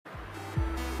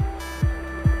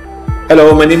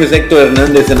Hello, my name is Hector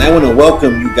Hernandez, and I want to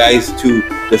welcome you guys to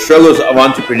the struggles of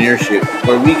entrepreneurship,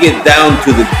 where we get down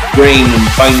to the grain and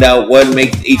find out what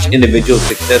makes each individual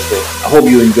successful. I hope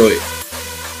you enjoy it.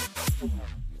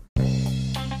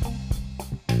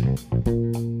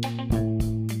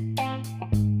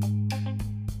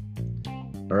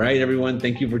 All right, everyone.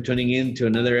 Thank you for tuning in to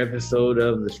another episode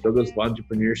of the Struggles of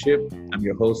Entrepreneurship. I'm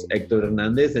your host, Hector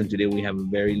Hernandez, and today we have a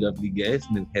very lovely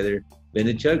guest, Ms. Heather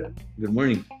Venechuk. Good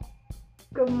morning.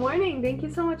 Good morning. Thank you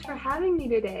so much for having me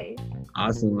today.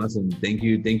 Awesome. Thank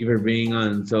you for being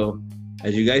on. So,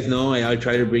 as you guys know, I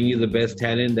try to bring you the best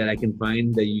talent that I can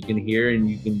find that you can hear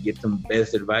and you can get some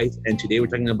best advice. And today we're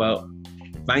talking about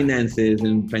finances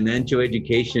and financial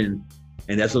education.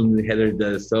 And that's what Ms. Heather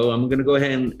does. So I'm going to go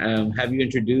ahead and have you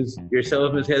introduce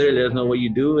yourself, Ms. Heather. Let us know what you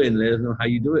do and let us know how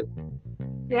you do it.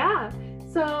 Yeah.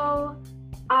 So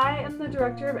I am the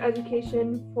Director of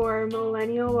Education for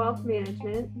Millennial Wealth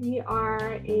Management. We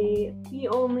are the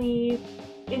only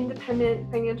independent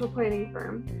financial planning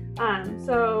firm.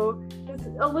 So it's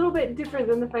a little bit different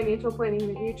than the financial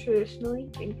planning that you traditionally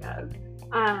think of.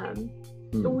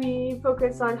 We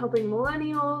focus on helping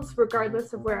millennials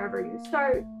regardless of wherever you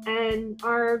start, and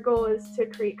our goal is to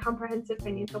create comprehensive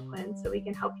financial plans so we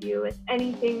can help you with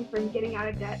anything from getting out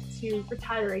of debt to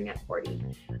retiring at 40.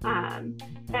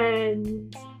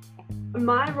 And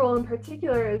my role in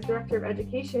particular as Director of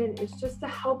Education is just to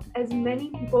help as many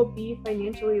people be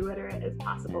financially literate as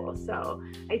possible. So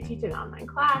I teach an online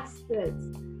class that's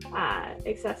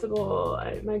accessible.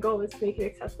 My goal is to make it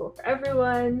accessible for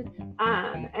everyone.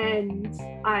 And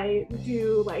I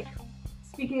do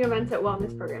speaking events at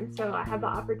wellness programs. So I have the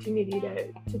opportunity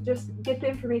to just get the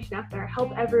information out there,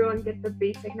 help everyone get the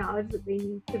basic knowledge that they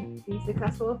need to be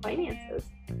successful with finances.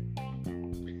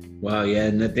 Wow, yeah,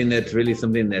 and I think that's really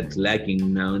something that's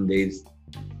lacking nowadays.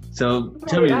 So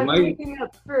tell me, I'm why? making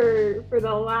up for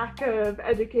the lack of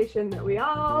education that we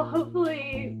all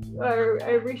hopefully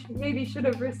maybe should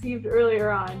have received earlier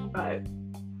on, but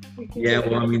we can. Yeah,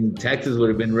 well, I mean, taxes would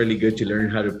have been really good to learn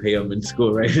how to pay them in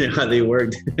school, right? How they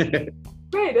worked.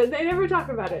 Right, and they never talk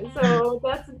about it, so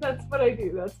that's what I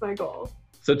do. That's my goal.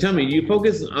 So tell me, you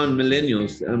focus on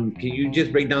millennials. Can you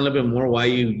just break down a little bit more why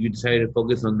you decided to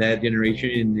focus on that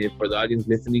generation? And for the audience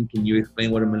listening, can you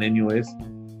explain what a millennial is?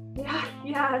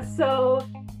 Yeah. So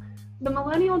the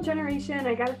millennial generation,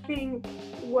 I gotta think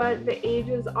what the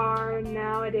ages are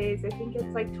nowadays. I think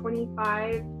it's like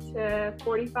 25 to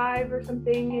 45 or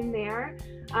something in there.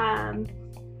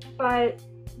 But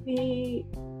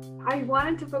I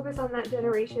wanted to focus on that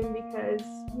generation because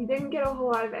we didn't get a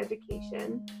whole lot of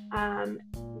education.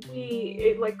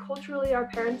 Culturally, our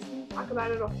parents didn't talk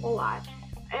about it a whole lot.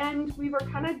 And we were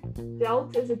kind of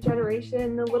dealt as a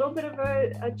generation a little bit of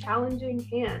a challenging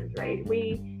hand, right?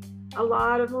 A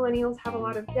lot of millennials have a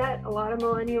lot of debt. A lot of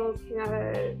millennials came out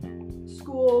of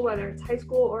school, whether it's high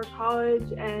school or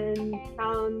college, and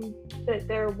found that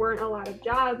there weren't a lot of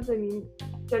jobs. I mean,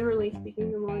 generally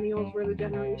speaking, the millennials were the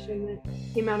generation that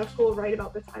came out of school right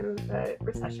about the time of the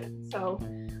recession. So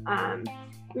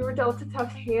we were dealt a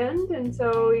tough hand, and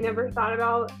so we never thought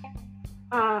about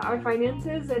our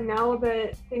finances. And now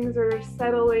that things are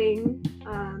settling,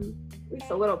 at least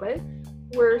a little bit,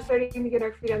 we're starting to get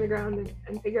our feet on the ground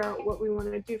and figure out what we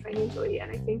want to do financially.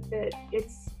 And I think that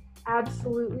it's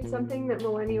absolutely something that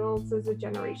millennials as a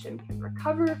generation can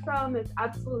recover from. It's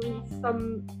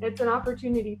an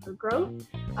opportunity for growth,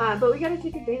 but we got to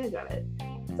take advantage of it.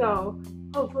 So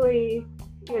hopefully,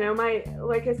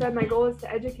 like I said, my goal is to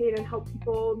educate and help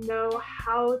people know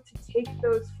how to take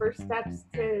those first steps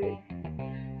to,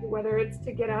 whether it's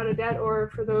to get out of debt or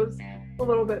for those a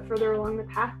little bit further along the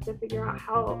path to figure out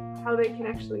how they can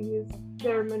actually use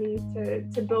their money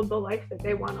to build the life that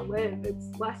they want to live. It's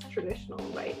less traditional,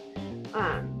 right?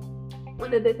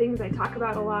 One of the things I talk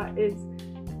about a lot is,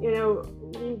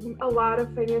 a lot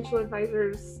of financial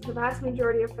advisors, the vast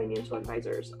majority of financial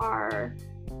advisors are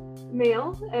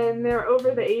male and they're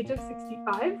over the age of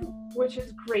 65, which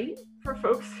is great for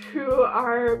folks who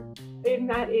are in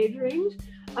that age range.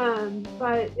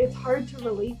 But it's hard to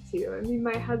relate to. I mean,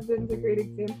 my husband's a great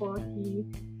example. He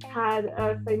had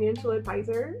a financial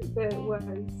advisor that was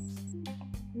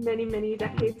many, many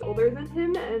decades older than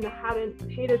him and hadn't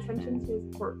paid attention to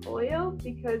his portfolio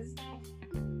because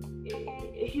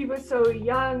he was so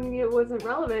young, it wasn't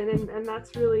relevant. And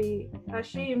that's really a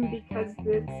shame because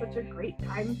it's such a great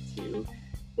time to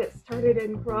get started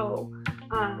and grow.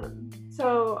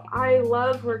 So I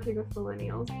love working with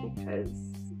millennials because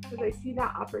I see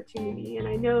that opportunity, and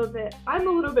I know that I'm a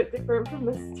little bit different from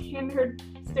the standard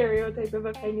stereotype of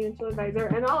a financial advisor,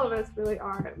 and all of us really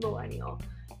are millennial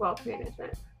wealth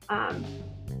management.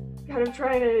 kind of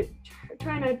trying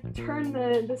to turn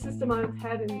the system on its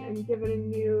head and give it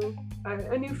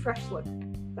a new fresh look.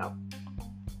 So.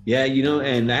 Yeah,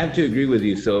 and I have to agree with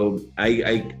you. So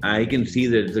I can see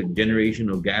that it's a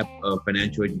generational gap of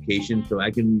financial education. So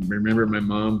I can remember my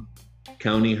mom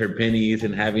counting her pennies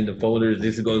and having the folders.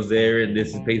 This goes there and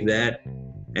this pays that.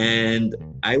 And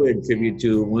I would attribute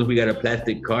to once we got a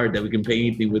plastic card that we can pay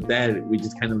anything with that, we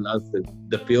just kind of lost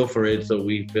the feel for it. So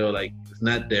we feel like it's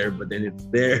not there, but then it's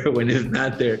there when it's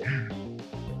not there.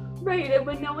 Right, and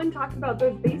when no one talks about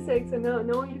those basics and no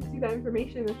one gives you that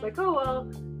information, it's like, oh, well,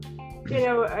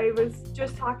 I was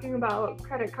just talking about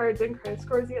credit cards and credit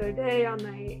scores the other day on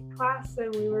my class,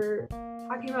 and we were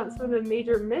talking about some of the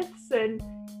major myths, and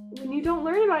when you don't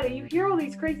learn about it, you hear all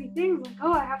these crazy things like,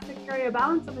 oh, I have to carry a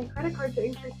balance on my credit card to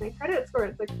increase my credit score.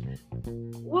 It's like,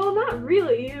 well, not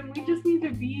really, and we just need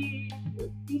to be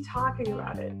talking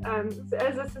about it.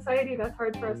 As a society, that's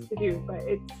hard for us to do, but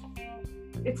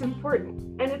it's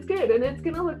important, and it's good, and it's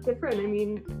going to look different. I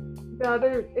mean, the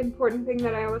other important thing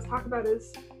that I always talk about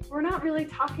is we're not really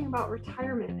talking about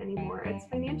retirement anymore. It's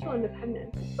financial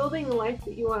independence. It's building the life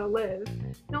that you want to live.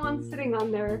 No one's sitting on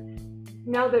their,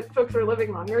 now that folks are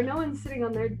living longer, no one's sitting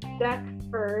on their deck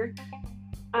for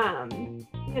 20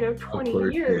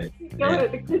 years.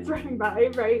 The kids running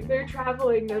by, right? They're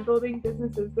traveling, they're building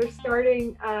businesses, they're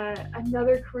starting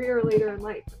another career later in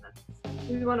life.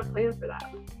 And we want to plan for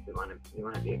that. We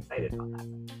want to be excited about that.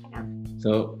 Yeah.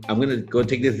 So I'm going to go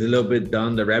take this a little bit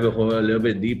down the rabbit hole a little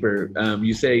bit deeper.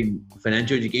 You say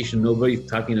financial education, nobody's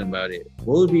talking about it.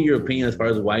 What would be your opinion as far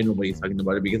as why nobody's talking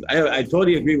about it? Because I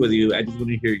totally agree with you. I just want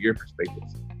to hear your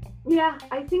perspectives. Yeah,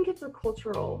 I think it's a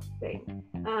cultural thing.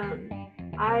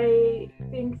 I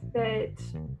think that,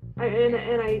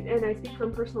 and I speak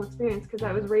from personal experience because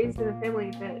I was raised in a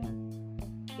family that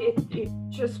it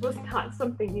just was not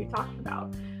something you talked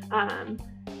about.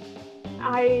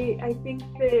 I think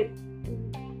that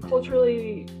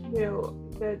culturally,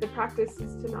 the practice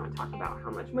is to not talk about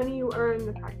how much money you earn.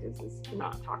 The practice is to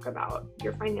not talk about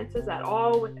your finances at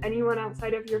all with anyone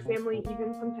outside of your family,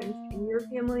 even sometimes in your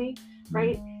family,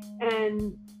 right?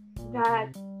 And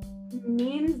that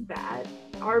means that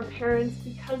our parents,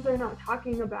 because they're not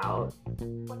talking about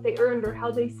what they earned or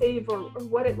how they save or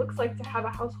what it looks like to have a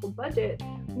household budget,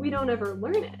 we don't ever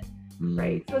learn it,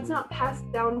 right? So it's not passed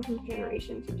down from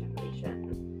generation to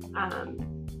generation.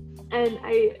 And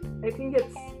I think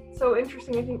it's so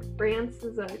interesting. I think France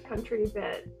is a country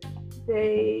that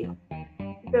the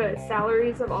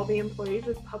salaries of all the employees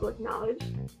is public knowledge.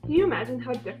 Can you imagine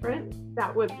how different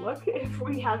that would look if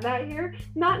we had that here?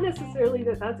 Not necessarily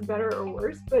that that's better or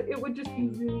worse, but it would just be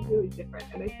really, really different.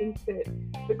 And I think that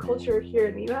the culture here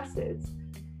in the US is,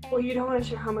 well, you don't want to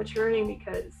share how much you're earning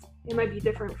because it might be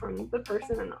different from the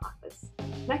person in the office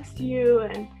next to you,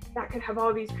 and that could have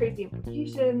all these crazy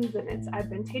implications, and it's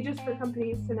advantageous for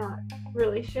companies to not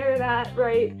really share that,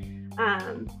 right?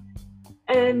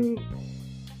 And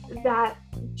that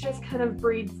just kind of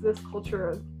breeds this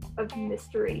culture of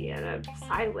mystery and of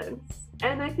silence.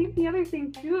 And I think the other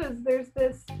thing too is there's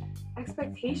this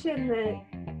expectation that,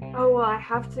 oh, well, I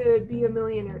have to be a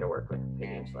millionaire to work with a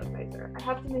financial advisor. I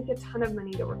have to make a ton of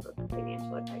money to work with a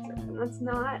financial advisor. And that's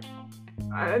not,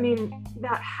 I mean,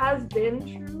 that has been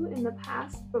true in the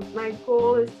past, but my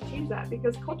goal is to change that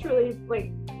because culturally,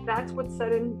 like, that's what's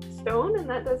set in stone, and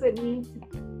that doesn't need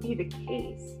to be the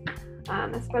case.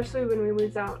 Especially when we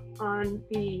lose out on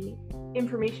the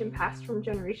information passed from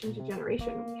generation to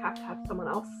generation. We have to have someone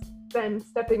else then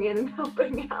stepping in and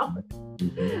helping out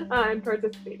and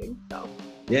participating. So.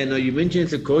 Yeah, no, you mentioned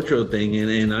it's a cultural thing,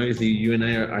 and obviously you and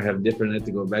I have different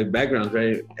ethical backgrounds,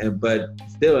 right? But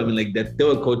still, I mean, like, that's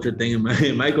still a culture thing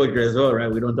in my culture as well, right?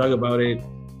 We don't talk about it.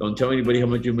 Don't tell anybody how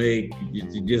much you make.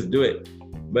 You just do it.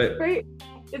 But right.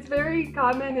 It's very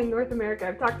common in North America.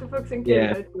 I've talked to folks in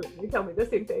Canada too, and they tell me the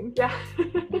same thing. Yeah.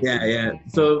 Yeah.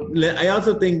 So I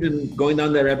also think that going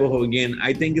down that rabbit hole again,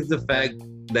 I think it's the fact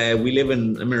that we live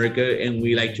in America and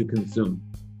we like to consume.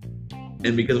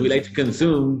 And because we like to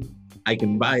consume, I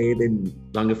can buy it, and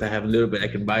as long as I have a little bit, I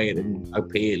can buy it and I'll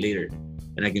pay it later.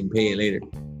 And I can pay it later.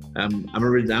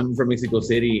 I'm from Mexico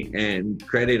City, and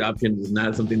credit options is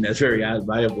not something that's very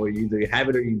viable. You either have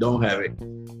it or you don't have it.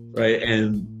 Right,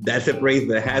 and that separates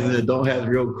the has and the don't have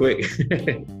real quick.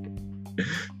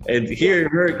 And here in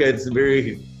America, it's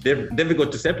very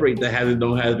difficult to separate the has and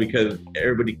don't have because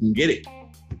everybody can get it.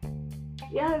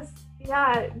 Yes,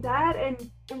 yeah, that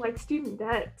and like student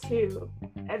debt too.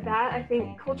 And that, I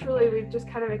think culturally we've just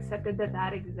kind of accepted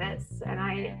that exists, and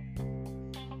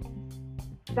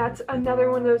that's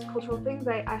another one of those cultural things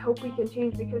I hope we can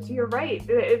change, because you're right.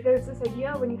 There's this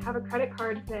idea when you have a credit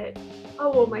card that, oh,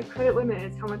 well, my credit limit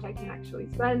is how much I can actually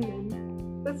spend.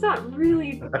 And that's not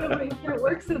really the way it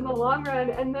works in the long run.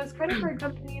 And those credit card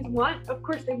companies of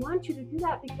course, they want you to do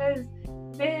that, because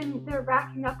then they're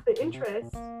racking up the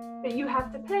interest that you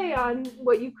have to pay on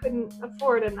what you couldn't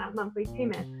afford in that monthly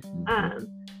payment.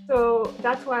 So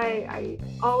that's why I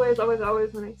always,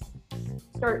 when I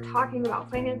start talking about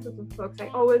finances with folks, I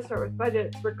always start with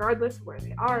budgets, regardless of where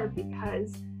they are,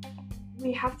 because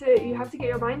you have to get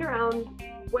your mind around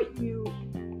what you,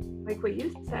 like what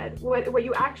you said, what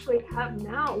you actually have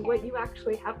now, what you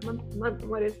actually have month to month, and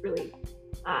what is really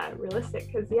realistic.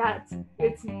 Because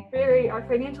it's very, our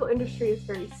financial industry is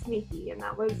very sneaky, and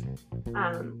that was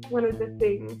one of the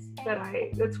things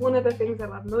that's one of the things I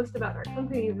love most about our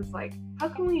company, was like, how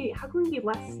can we be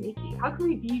less sneaky? How can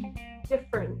we be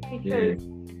different? Because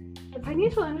the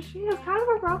financial industry has kind of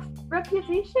a rough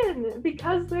reputation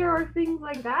because there are things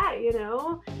like that,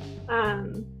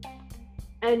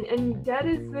 and debt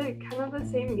is kind of the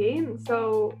same game.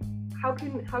 So how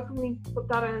can we flip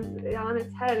that on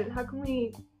its head, and how can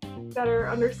we better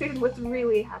understand what's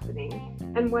really happening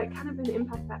and what kind of an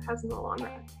impact that has in the long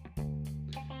run?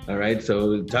 All right,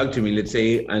 so talk to me. Let's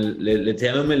say I'm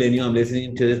a millennial. I'm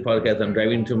listening to this podcast. I'm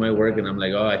driving to my work, and I'm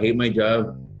like, oh, I hate my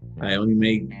job. I only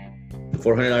make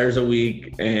 $400 a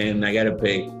week, and I gotta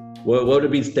pay. What would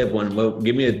be step one? Well,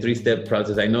 give me a 3-step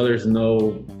process. I know there's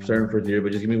no certain procedure,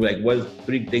 but just give me like what's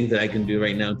 3 things that I can do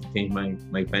right now to change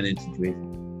my financial situation,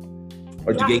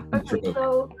 or to get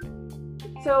control.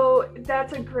 So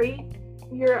that's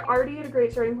you're already at a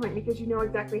great starting point, because you know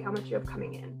exactly how much you have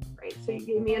coming in, right? So you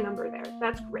gave me a number there.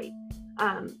 That's great.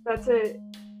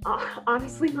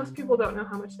 Honestly, most people don't know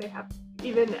how much they have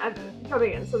even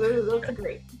coming in. So that's a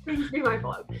great thing to be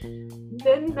mindful of.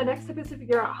 Then the next step is to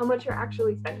figure out how much you're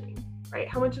actually spending, right?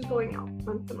 How much is going out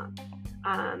month to month.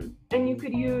 And you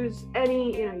could use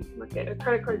you can look at a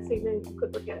credit card statement, you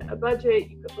could look at a budget,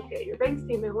 you could look at your bank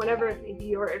statement, whatever it may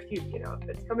be, or if if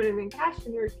it's coming in cash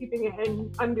and you're keeping it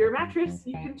under your mattress,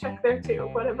 you can check there too,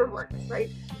 whatever works, right?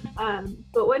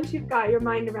 But once you've got your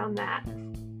mind around that,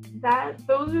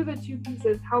 those are the 2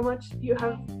 pieces: how much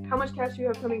cash you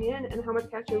have coming in, and how much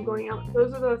cash you have going out.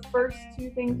 Those are the first 2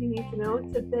 things you need to know,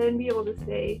 to then be able to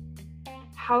say,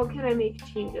 how can I make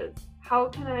changes? How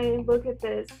can I look at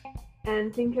this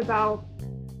and think about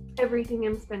everything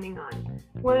I'm spending on?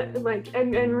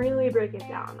 And really break it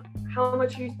down. How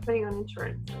much are you spending on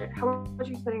insurance? Or how much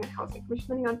are you spending on housing? How much are you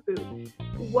spending on food?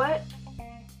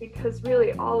 Because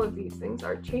really all of these things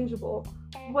are changeable.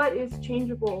 What is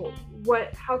changeable?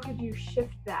 How could you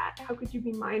shift that? How could you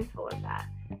be mindful of that?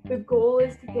 The goal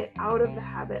is to get out of the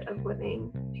habit of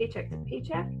living paycheck to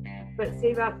paycheck, but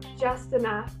save up just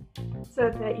enough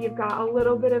so that you've got a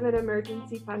little bit of an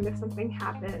emergency fund if something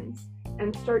happens,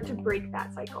 and start to break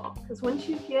that cycle. Because once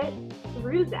you get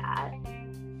through that,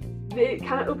 it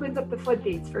kind of opens up the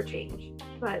floodgates for change.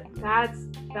 But that's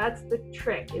the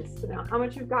trick, is to know how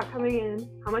much you've got coming in,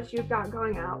 how much you've got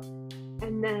going out,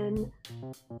 and then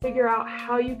figure out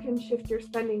how you can shift your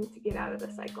spending to get out of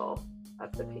the cycle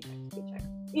of the paycheck to paycheck.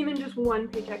 Even just 1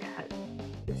 paycheck ahead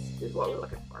is what we're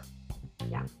looking for.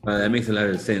 Yeah. That makes a lot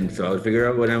of sense. So I'll figure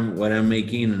out what I'm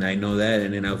making, and I know that,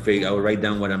 and then I'll write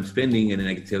down what I'm spending, and then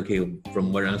I can say, okay,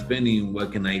 from what I'm spending,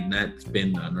 what can I not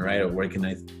spend on, right? Or where can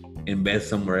I invest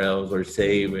somewhere else or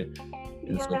save it?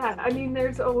 I mean,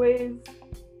 there's always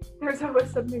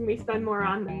something we spend more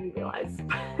on than we realize.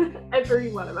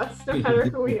 Every one of us, no matter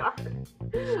who we are.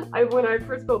 When I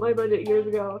first built my budget years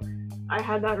ago, I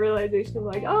had that realization of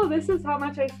like, oh, this is how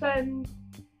much I spend,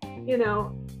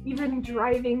 even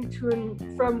driving to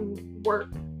and from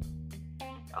work.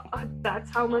 That's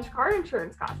how much car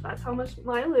insurance costs. That's how much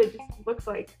mileage looks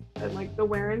like, and like the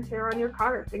wear and tear on your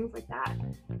car, things like that.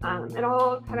 It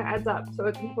all kind of adds up. So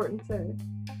it's important to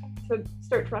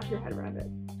start to wrap your head around it.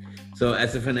 So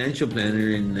as a financial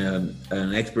planner and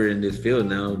an expert in this field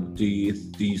now, do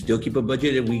you still keep a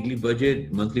budget, a weekly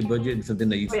budget, monthly budget, something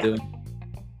that you still?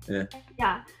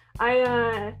 Yeah.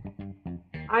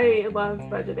 I love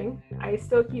budgeting. I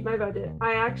still keep my budget.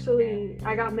 I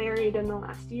got married in the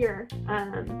last year,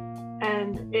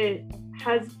 and it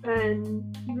has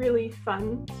been really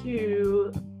fun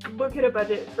to look at a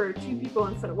budget for 2 people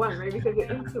instead of 1, right? Because it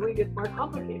instantly gets more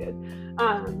complicated.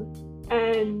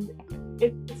 And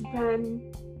it's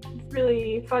been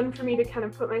really fun for me to kind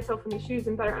of put myself in the shoes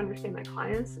and better understand my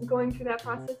clients going through that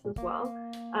process as well.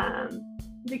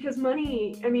 Because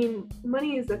money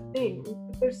is a thing,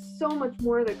 but there's so much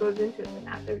more that goes into it than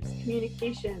that. There's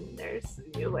communication, there's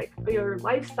like your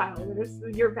lifestyle, there's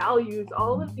your values,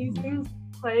 all of these things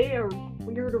play a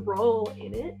weird role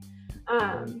in it.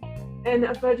 And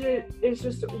a budget is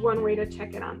just one way to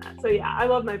check in on that. So yeah, I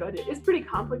love my budget. It's pretty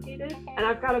complicated, and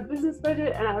I've got a business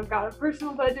budget and I've got a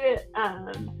personal budget,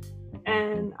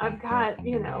 and I've got,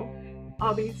 you know,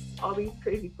 all these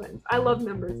crazy plans. I love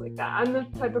numbers like that. I'm the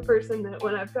type of person that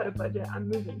when I've got a budget, I'm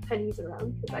moving pennies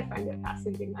around because I find it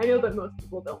fascinating. I know that most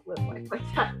people don't live life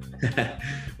like that.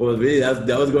 Well, really,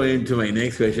 that was going into my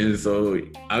next question. So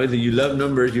obviously you love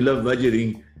numbers, you love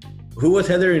budgeting. Who was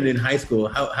Heather in high school?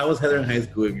 How was Heather in high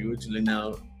school? If you were to look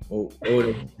now, what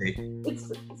would you say?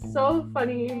 It's so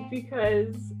funny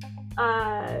because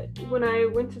when I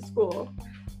went to school,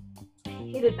 I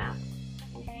hated math.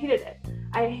 I hated it.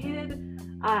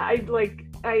 I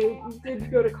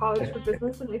did go to college for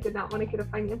business, and I did not want to get a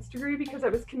finance degree because I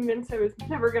was convinced I was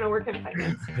never going to work in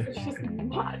finance. It's just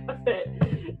not a fit.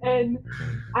 And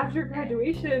after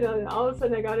graduation, all of a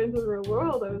sudden I got into the real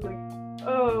world. I was like,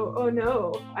 oh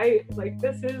no,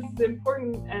 this is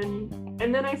important.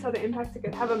 And then I saw the impact it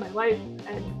could have on my life.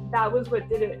 And that was what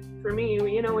did it for me.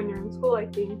 You know, when you're in school, I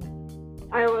think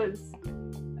I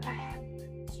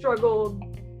struggled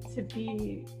to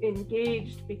be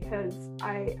engaged because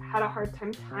I had a hard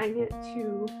time tying it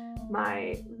to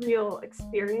my real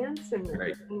experience and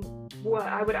what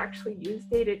I would actually use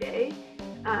day to day.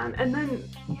 And then,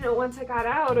 you know, once I got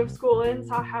out of school and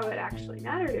saw how it actually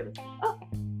mattered, it was, oh,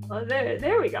 well,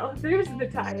 there we go. There's the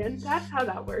tie-in. That's how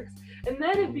that works. And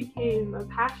then it became a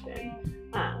passion.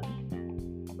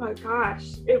 But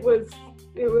gosh, it was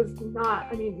not,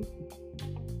 I mean,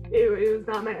 it was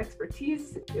not my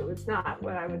expertise. It was not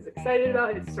what I was excited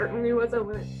about. It certainly wasn't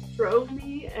what drove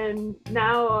me. And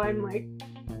now I'm like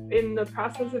in the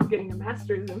process of getting a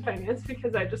master's in finance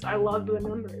because I love the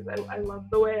numbers. I love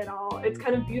the way it's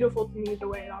kind of beautiful to me the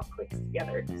way it all clicks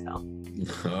together. So.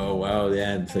 Oh, wow.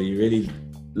 Yeah. So you really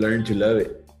learned to love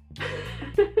it.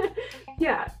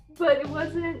 Yeah, but it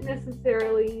wasn't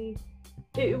necessarily,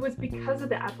 it was because of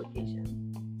the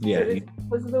application. Yeah. It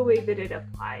was the way that it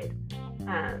applied.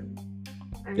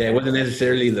 It wasn't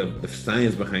necessarily the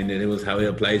science behind it. It was how it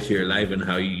applies to your life and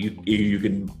how you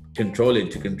can control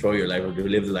it to control your life or to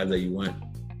live the life that you want.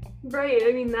 Right.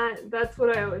 I mean, that's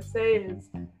what I always say is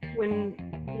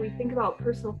when we think about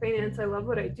personal finance, I love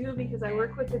what I do because I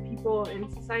work with the people in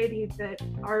society that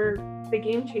are the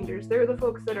game changers. They're the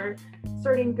folks that are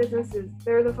starting businesses.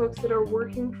 They're the folks that are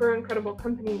working for incredible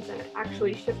companies and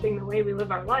actually shifting the way we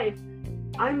live our life.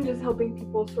 I'm just helping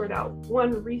people sort out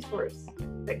one resource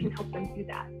that can help them do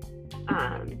that.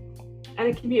 And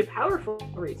it can be a powerful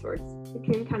resource. It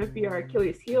can kind of be our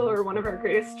Achilles heel or one of our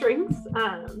greatest strengths.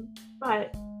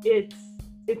 But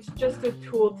it's just a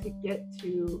tool to get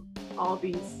to all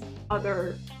these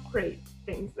other great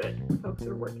things that folks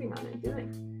are working on and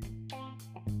doing.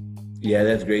 Yeah,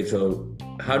 that's great. So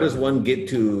how does one get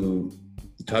to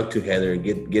talk to Heather,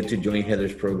 get to join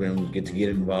Heather's program, get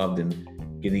involved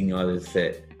in getting all this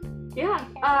set?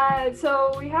 Yeah,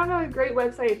 so we have a great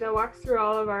website that walks through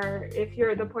all of our, if you're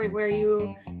at the point where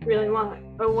you really want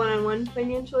a one-on-one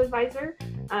financial advisor,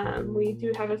 we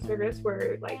do have a service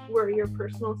where we're your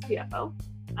personal CFO.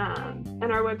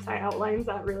 And our website outlines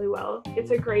that really well.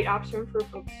 It's a great option for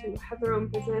folks who have their own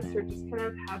business or just kind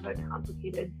of have a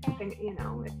complicated thing, you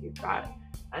know, if you've got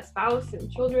a spouse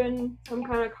and children, some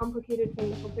kind of complicated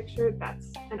financial picture,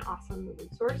 that's an awesome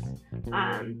resource.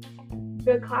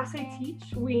 The class I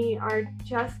teach, we are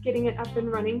just getting it up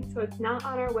and running, so it's not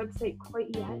on our website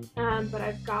quite yet, but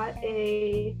I've got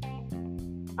a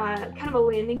kind of a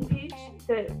landing page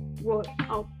that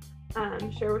I'll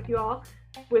share with you all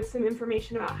with some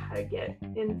information about how to get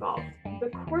involved. The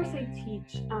course I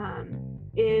teach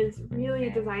is really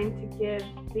designed to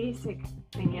give basic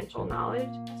financial knowledge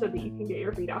so that you can get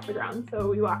your feet off the ground. So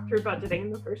we walk through budgeting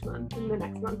in the first month, and the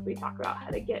next month we talk about how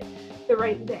to get the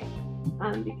right thing,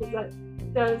 because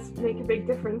that does make a big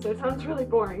difference. It sounds really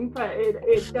boring, but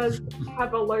it does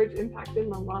have a large impact in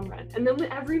the long run. And then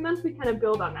every month we kind of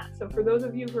build on that. So for those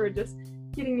of you who are just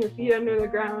getting your feet under the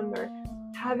ground or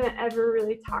haven't ever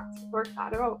really talked or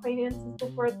thought about finances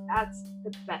before, that's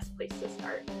the best place to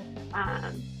start,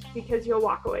 because you'll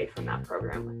walk away from that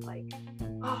program with like,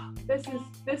 oh, this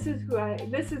is who I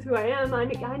am.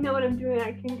 I know what I'm doing.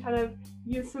 I can kind of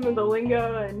use some of the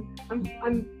lingo,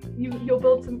 and you'll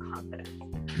build some confidence.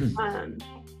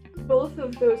 Both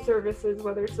of those services,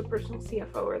 whether it's the personal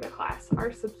CFO or the class,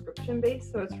 are subscription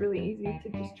based, so it's really easy to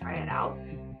just try it out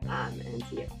and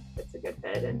see if it's a good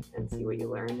fit and see what you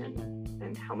learn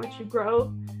and how much you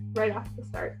grow right off the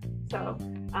start. So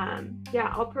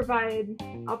yeah, I'll provide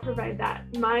that.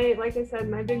 Like I said,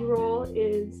 my big role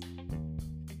is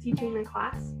teaching the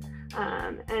class.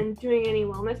 and doing any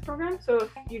wellness program. So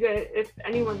if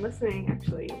anyone listening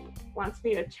actually wants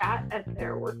me to chat at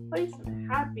their workplace, I'm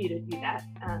happy to do that,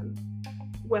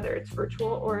 whether it's virtual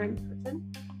or in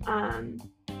person.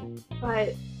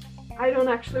 But I don't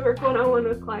actually work one-on-one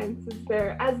with clients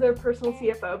as their personal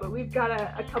CFO, but we've got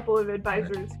a couple of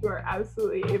advisors who are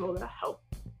absolutely able to help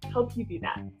you do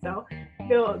that. So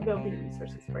there'll be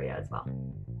resources for you as well.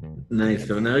 Nice.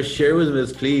 So now share with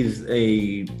us, please,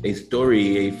 a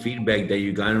story, a feedback that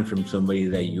you gotten from somebody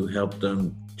that you helped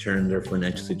them turn their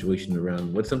financial situation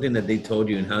around. What's something that they told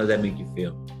you, and how does that make you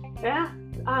feel? Yeah,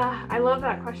 I love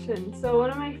that question. So one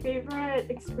of my favorite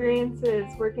experiences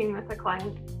working with a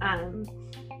client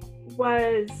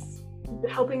was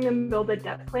helping them build a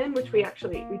debt plan, which we do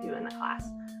in the class.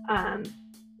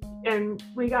 And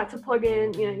we got to plug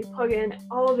in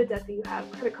all of the debt that you have: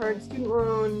 credit card, student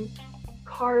loan,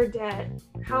 car debt,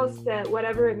 house debt,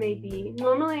 whatever it may be.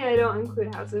 Normally I don't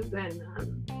include houses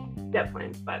in debt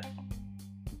plans, but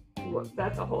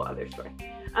that's a whole other story.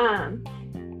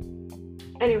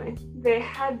 Anyway, they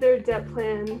had their debt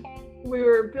plan. We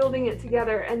were building it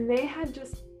together, and they had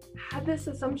just had this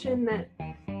assumption that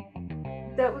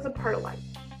was a part of life,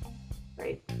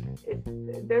 right?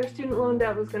 Their student loan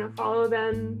debt was going to follow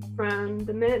them from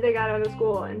the minute they got out of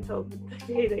school until the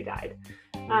day they died.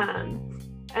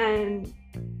 And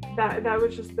that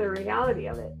was just the reality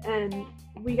of it. And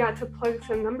we got to plug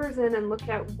some numbers in and look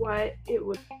at what it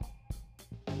would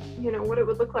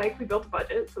look like. We built a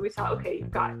budget. So we saw, okay, you've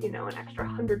got, an extra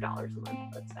 $100 a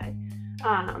month, let's say,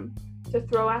 to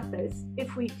throw at this.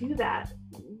 If we do that,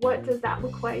 what does that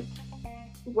look like?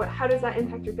 How does that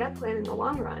impact your debt plan in the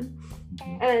long run?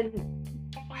 And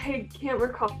I can't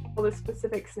recall the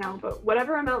specifics now, but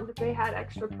whatever amount that they had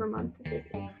extra per month that they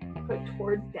could put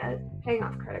towards debt, paying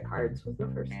off credit cards was the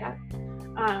first step.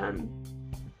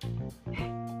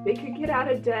 They could get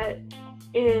out of debt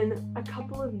in a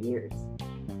couple of years.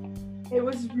 It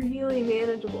was really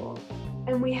manageable.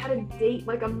 And we had a date,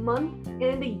 like a month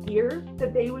and a year,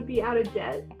 that they would be out of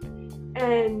debt.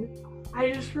 And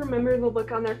I just remember the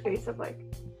look on their face of like,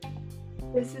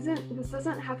 this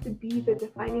doesn't have to be the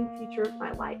defining feature of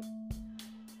my life.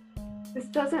 This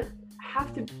doesn't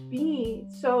have to be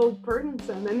so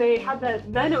burdensome. And they had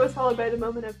that, then it was followed by the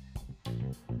moment of,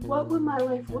 what would my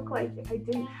life look like if I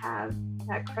didn't have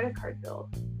that credit card bill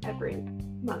every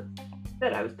month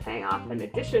that I was paying off, in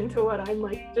addition to what I'm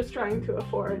like just trying to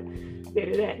afford day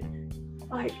to day?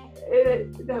 Like,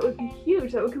 that would be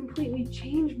huge. That would completely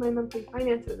change my monthly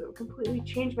finances. It would completely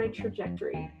change my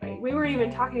trajectory, right? We weren't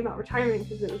even talking about retirement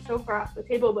because it was so far off the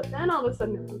table, but then all of a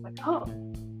sudden it was like, oh,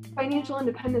 financial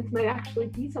independence might actually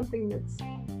be something that's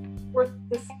worth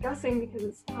discussing because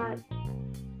it's not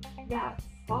that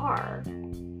far.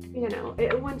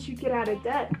 Once you get out of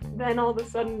debt, then all of a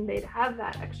sudden they'd have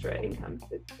that extra income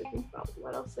to think about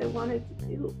what else they wanted to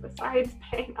do besides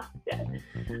paying off debt.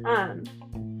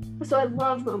 So I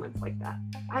love moments like that.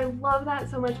 I love that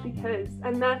so much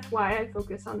and that's why I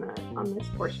focus on this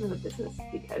portion of the business,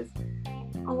 because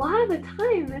a lot of the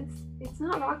time it's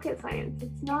not rocket science.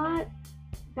 It's not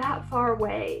that far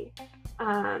away.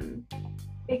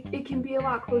 It can be a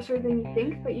lot closer than you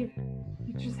think, but you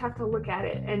just have to look at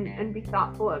it and be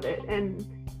thoughtful of it and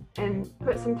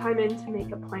put some time in to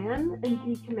make a plan and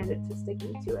be committed to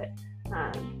sticking to it.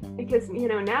 Because,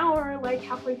 now we're like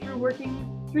halfway through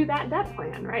working through that debt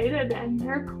plan, right? And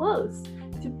they're close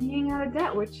to being out of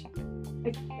debt, which,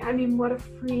 I mean, what a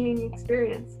freeing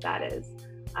experience that is.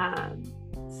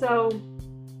 So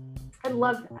I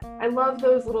love that. I love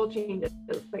those little changes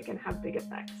that can have big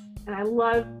effects. And I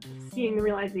love seeing the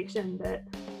realization that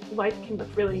life can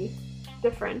look really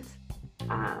different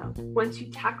once you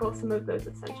tackle some of those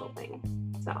essential things.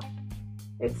 So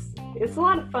it's a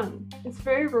lot of fun. It's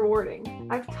very rewarding.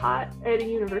 I've taught at a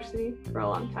university for a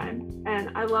long time,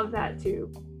 and I love that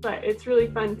too. But it's really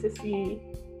fun to see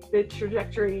the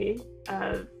trajectory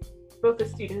of both a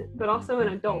student but also an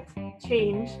adult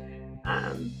change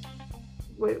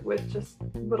with just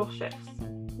little shifts,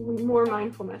 more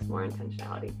mindfulness, more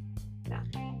intentionality. Yeah.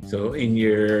 So in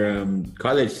your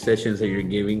college sessions that you're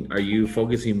giving, are you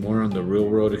focusing more on the real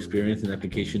world experience and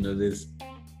application of this?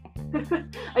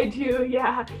 I do,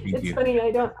 yeah. It's funny,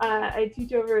 I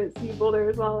teach over at CU Boulder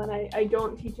as well, and I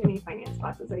don't teach any finance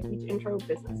classes. I teach intro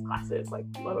business classes, like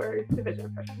lower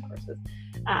division freshman courses,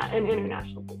 and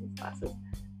international business classes.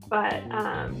 But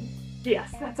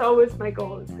yes, that's always my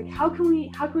goal. It's like, how can we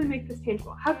make this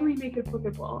tangible? How can we make it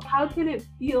bookable? How can it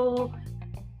feel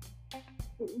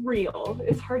real?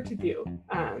 It's hard to do.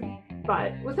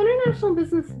 But with international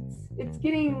business, it's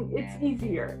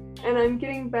easier, and I'm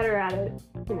getting better at it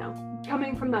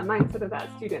coming from that mindset of that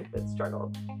student that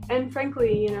struggled. And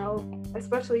frankly,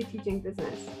 especially teaching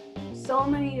business, so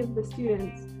many of the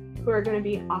students who are going to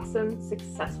be awesome,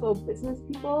 successful business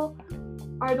people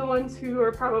are the ones who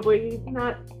are probably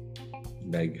not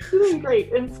doing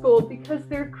great in school because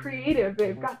they're creative.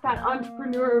 They've got that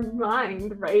entrepreneur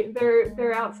mind, right?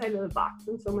 They're outside of the box,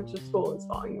 and so much of school is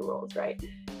following the rules, right?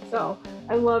 So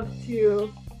I love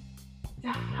to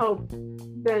help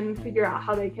them figure out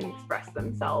how they can express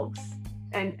themselves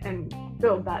and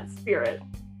build that spirit,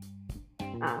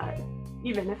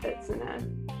 even if it's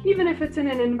in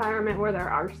an environment where there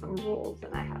are some rules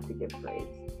and I have to give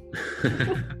grades.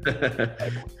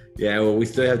 Yeah, well, we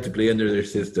still have to play under their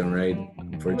system, right?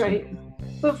 Right.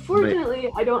 But fortunately,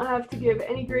 I don't have to give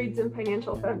any grades in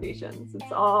financial foundations.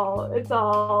 It's all, if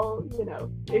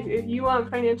you want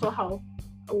financial help,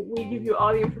 we give you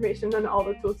all the information and all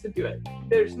the tools to do it.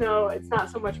 It's not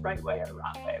so much right way or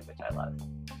wrong way, which I love.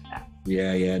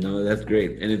 Yeah, no, that's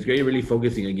great. And it's great really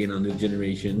focusing again on this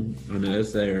generation, on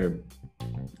us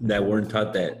that weren't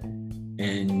taught that.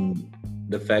 And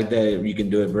the fact that you can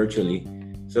do it virtually.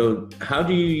 So how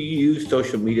do you use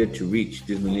social media to reach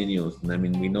these millennials? And I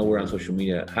mean, we know we're on social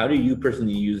media. How do you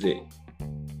personally use it?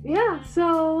 Yeah,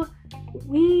 so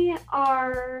we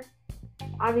are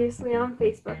obviously on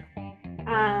Facebook.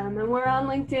 And we're on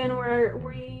LinkedIn where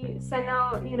we send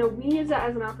out, we use it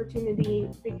as an opportunity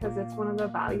because it's one of the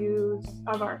values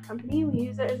of our company. We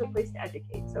use it as a place to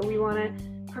educate. So we want to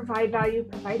provide value,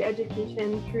 provide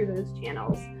education through those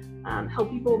channels, help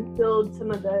people build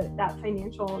some of that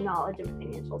financial knowledge and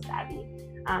financial savvy.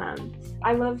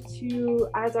 I love to,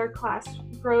 as our class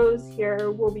grows here,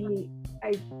 we'll be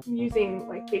using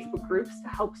like Facebook groups to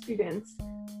help students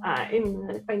in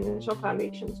the Financial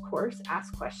Foundations course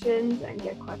ask questions and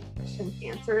get questions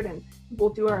answered, and we'll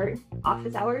do our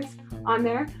office hours on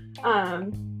there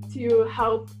to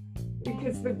help,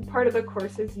 because the part of the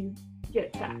course is you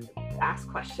get to ask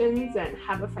questions and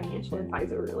have a financial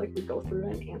advisor like we go through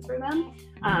and answer them.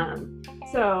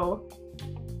 So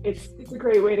it's a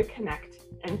great way to connect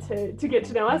and to get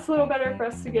to know us a little better, for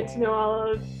us to get to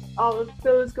know all of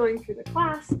those going through the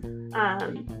class.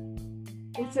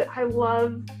 I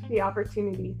love the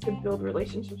opportunity to build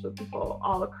relationships with people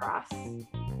all across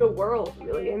the world,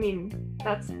 really. I mean,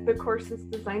 the course is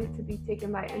designed to be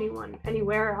taken by anyone,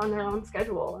 anywhere on their own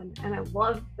schedule, and I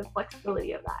love the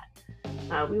flexibility of that.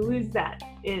 We lose that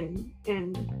in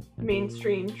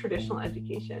mainstream traditional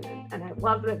education, and I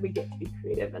love that we get to be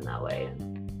creative in that way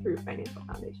and through Financial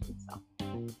Foundations. So,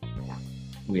 yeah.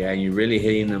 Yeah, and you're really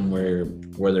hitting them where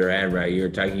they're at, right? You're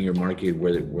attacking your market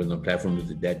where the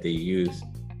platforms that they use.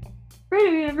 Right.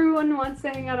 I mean, everyone wants to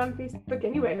hang out on Facebook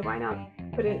anyway. Why not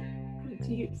put it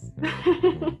to use?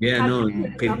 Yeah, no.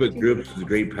 Facebook groups is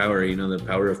great power. The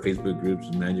power of Facebook groups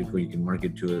is magical. You can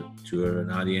market to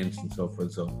an audience and so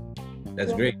forth. So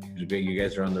that's great. It's great. You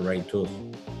guys are on the right tools.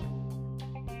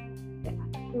 Yeah,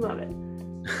 we love it.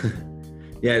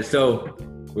 Yeah. So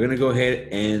we're gonna go ahead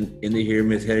and end it here,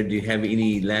 Miss Heather. Do you have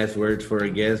any last words for our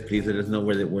guests? Please let us know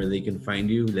where they can find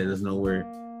you. Let us know where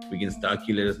we can stalk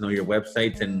you. Let us know your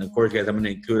websites, and of course, guys, I'm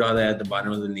gonna include all that at the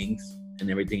bottom of the links and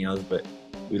everything else. But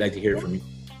we'd like to hear from you.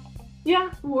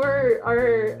 Yeah,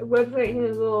 our website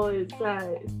handle is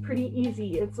pretty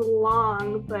easy. It's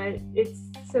long, but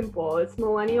it's simple. It's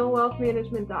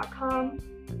millennialwealthmanagement.com.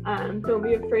 Don't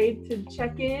be afraid to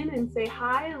check in and say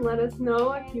hi and let us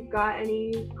know if you've got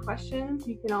any questions.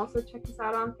 You can also check us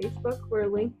out on Facebook. We're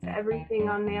linked to everything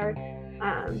on there.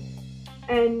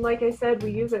 And like I said,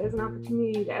 we use it as an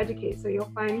opportunity to educate. So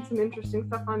you'll find some interesting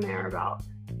stuff on there about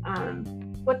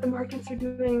what the markets are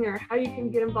doing or how you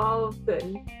can get involved.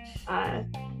 And I've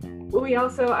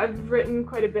written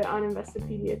quite a bit on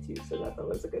Investopedia too, so that's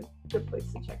always a good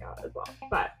place to check out as well.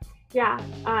 But yeah,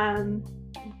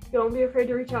 don't be afraid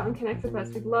to reach out and connect with us.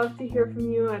 We'd love to hear from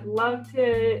you. I'd love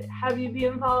to have you be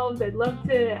involved. I'd love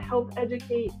to help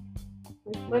educate.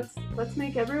 Let's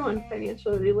make everyone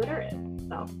financially literate.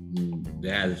 So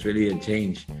yeah, it's really a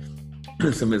change.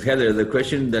 So Ms. Heather,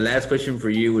 the last question for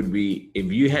you would be,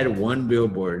 if you had one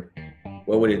billboard,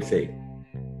 what would it say?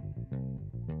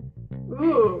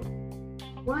 Ooh,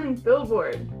 one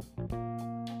billboard.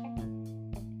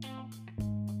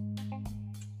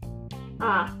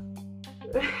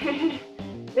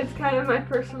 It's kind of my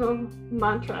personal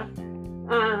mantra.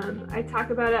 I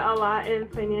talk about it a lot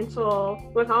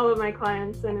with all of my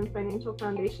clients and in Financial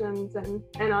Foundations and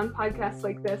on podcasts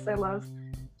like this. I love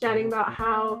chatting about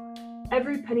how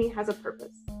every penny has a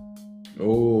purpose.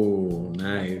 Oh,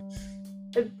 nice.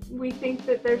 We think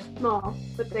that they're small,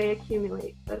 but they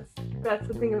accumulate. That's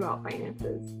the thing about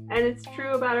finances. And it's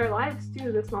true about our lives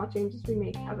too. The small changes we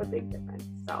make have a big difference.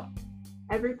 So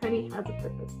every penny has a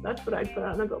purpose. That's what I'd put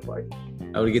on a billboard.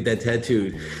 I would get that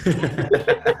tattooed.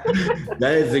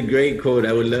 That is a great quote.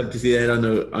 I would love to see that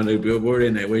on a billboard,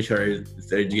 and I wish our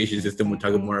education system would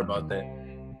talk more about that.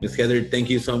 Ms. Heather, thank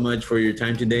you so much for your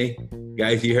time today.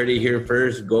 Guys, you heard it here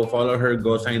first. Go follow her.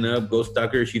 Go sign up. Go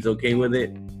stalk her. She's okay with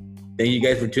it. Thank you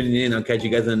guys for tuning in. I'll catch you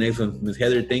guys on the next one. Ms.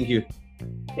 Heather, thank you.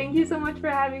 Thank you so much for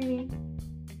having me.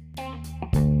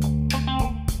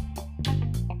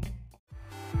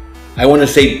 I want to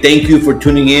say thank you for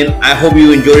tuning in. I hope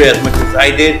you enjoyed it as much as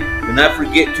I did. Do not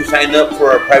forget to sign up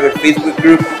for our private Facebook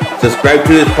group. Subscribe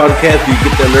to this podcast so you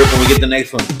get the alert when we get the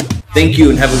next one. Thank you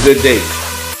and have a good day.